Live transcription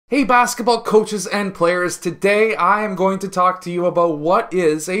Hey basketball coaches and players, today I am going to talk to you about what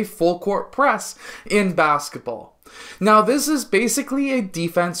is a full court press in basketball. Now this is basically a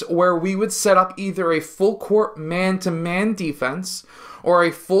defense where we would set up either a full court man-to-man defense or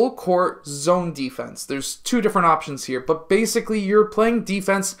a full court zone defense. There's two different options here, but basically you're playing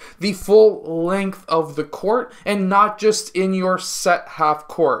defense the full length of the court and not just in your set half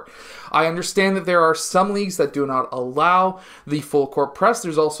court. I understand that there are some leagues that do not allow the full court press.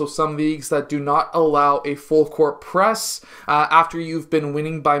 There's also some leagues that do not allow a full court press after you've been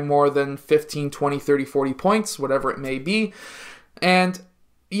winning by more than 15, 20, 30, 40 points, whatever it may be. And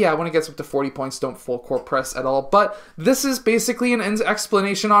yeah, when it gets up to 40 points, don't full court press at all. But this is basically an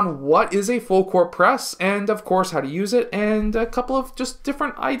explanation on what is a full court press and, of course, how to use it and a couple of just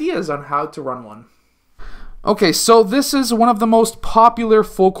different ideas on how to run one. Okay, so this is one of the most popular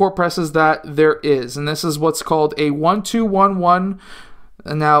full court presses that there is, and this is what's called a 1-2-1-1.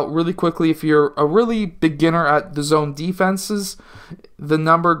 Now, really quickly, if you're a really beginner at the zone defenses, the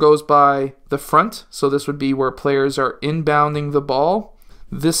number goes by the front. So this would be where players are inbounding the ball.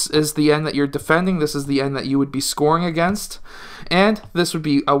 This is the end that you're defending. This is the end that you would be scoring against. And this would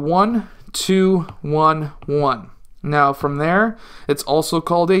be a 1-2-1-1. Now from there, it's also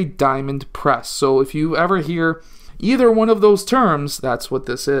called a diamond press. So if you ever hear either one of those terms, that's what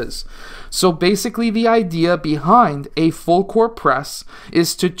this is. So basically the idea behind a full court press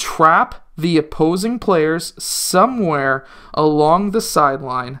is to trap the opposing players somewhere along the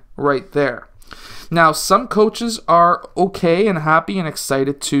sideline right there. Now, some coaches are okay and happy and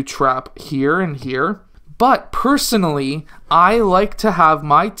excited to trap here and here, but personally, I like to have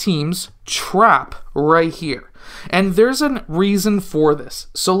my teams trap right here. And there's a reason for this.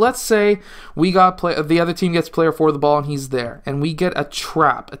 So let's say we got the other team gets player 4 of the ball and he's there, and we get a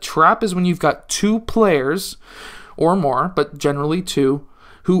trap. A trap is when you've got two players or more, but generally two,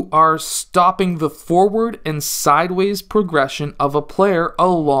 who are stopping the forward and sideways progression of a player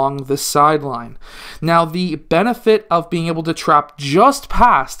along the sideline. Now, the benefit of being able to trap just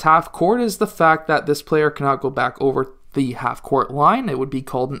past half court is the fact that this player cannot go back over the half court line. It would be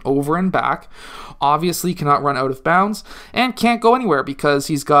called an over and back. Obviously cannot run out of bounds and can't go anywhere because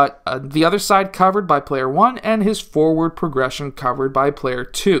he's got the other side covered by player 1 and his forward progression covered by player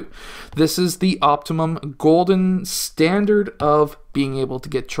 2. This is the optimum golden standard of being able to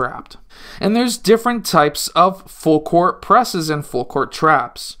get trapped. And there's different types of full court presses and full court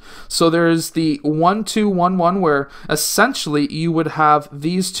traps. So there's the 1-2-1-1 where essentially you would have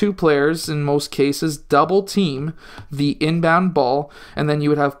these two players in most cases double team the inbound ball, and then you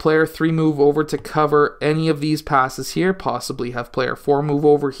would have player 3 move over to cover any of these passes here, possibly have player 4 move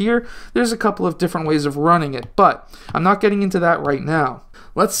over here. There's a couple of different ways of running it, but I'm not getting into that right now.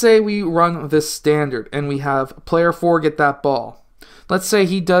 Let's say we run this standard and we have player 4 get that ball. Let's say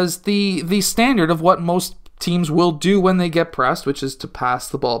he does the standard of what most teams will do when they get pressed, which is to pass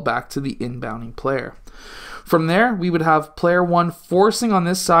the ball back to the inbounding player. From there, we would have player 1 forcing on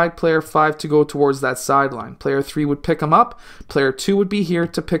this side, player 5 to go towards that sideline. Player 3 would pick him up. Player 2 would be here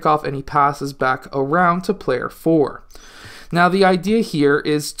to pick off any passes back around to player 4. Now, the idea here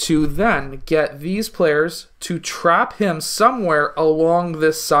is to then get these players to trap him somewhere along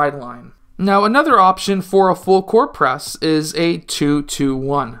this sideline. Now, another option for a full court press is a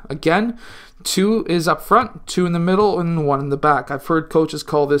 2-2-1. Again, 2 is up front, 2 in the middle, and 1 in the back. I've heard coaches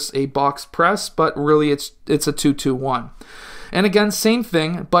call this a box press, but really it's a 2-2-1. And again, same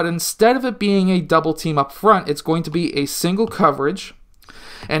thing, but instead of it being a double team up front, it's going to be a single coverage,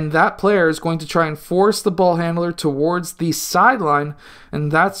 and that player is going to try and force the ball handler towards the sideline,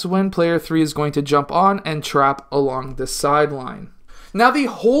 and that's when player 3 is going to jump on and trap along the sideline. Now, the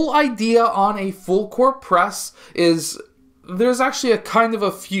whole idea on a full court press is there's actually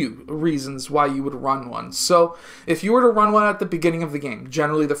a few reasons why you would run one. So if you were to run one at the beginning of the game,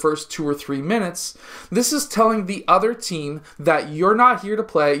 generally the first 2 or 3 minutes, this is telling the other team that you're not here to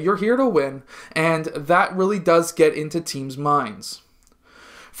play, you're here to win, and that really does get into teams' minds.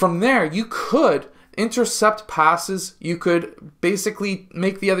 From there, you could intercept passes. You could basically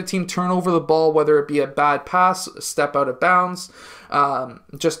make the other team turn over the ball, whether it be a bad pass, a step out of bounds,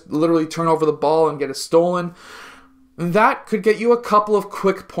 just literally turn over the ball and get it stolen. That could get you a couple of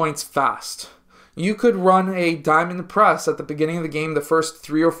quick points fast. You could run a diamond press at the beginning of the game, the first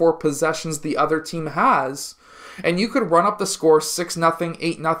 3 or 4 possessions the other team has, and you could run up the score 6-0,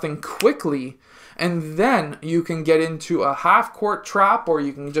 8-0 quickly, and then you can get into a half-court trap, or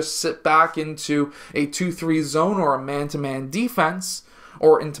you can just sit back into a 2-3 zone or a man-to-man defense,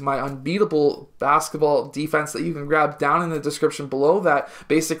 or into my unbeatable basketball defense that you can grab down in the description below, that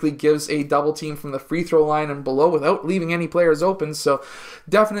basically gives a double team from the free throw line and below without leaving any players open. So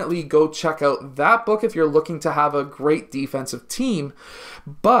definitely go check out that book if you're looking to have a great defensive team.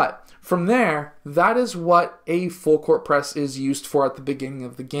 But from there, that is what a full court press is used for at the beginning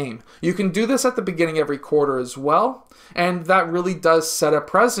of the game. You can do this at the beginning of every quarter as well, and that really does set a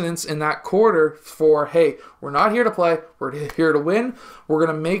precedence in that quarter for, hey, we're not here to play, we're here to win, we're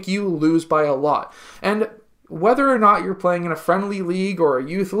going to make you lose by a lot. And whether or not you're playing in a friendly league or a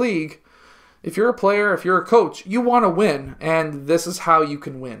youth league, if you're a player, if you're a coach, you want to win, and this is how you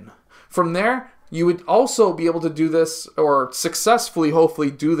can win. From there, you would also be able to do this, or successfully, hopefully,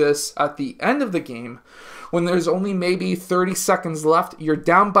 do this at the end of the game when there's only maybe 30 seconds left. You're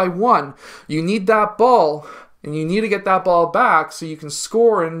down by 1. You need that ball, and you need to get that ball back so you can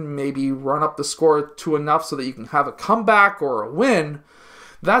score and maybe run up the score to enough so that you can have a comeback or a win.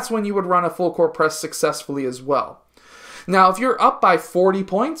 That's when you would run a full court press successfully as well. Now, if you're up by 40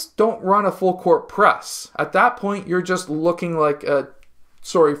 points, don't run a full court press. At that point, you're just looking like a,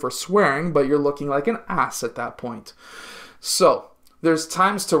 sorry for swearing, but you're looking like an ass at that point. So there's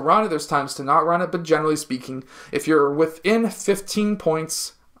times to run it, there's times to not run it, but generally speaking, if you're within 15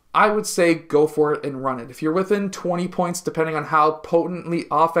 points, I would say go for it and run it. If you're within 20 points, depending on how potently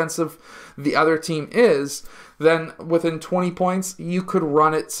offensive the other team is, then within 20 points, you could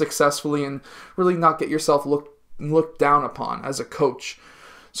run it successfully and really not get yourself looked down upon as a coach.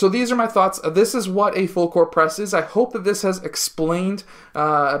 So these are my thoughts. This is what a full court press is. I hope that this has explained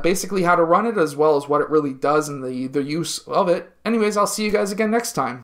basically how to run it, as well as what it really does and the use of it. Anyways, I'll see you guys again next time.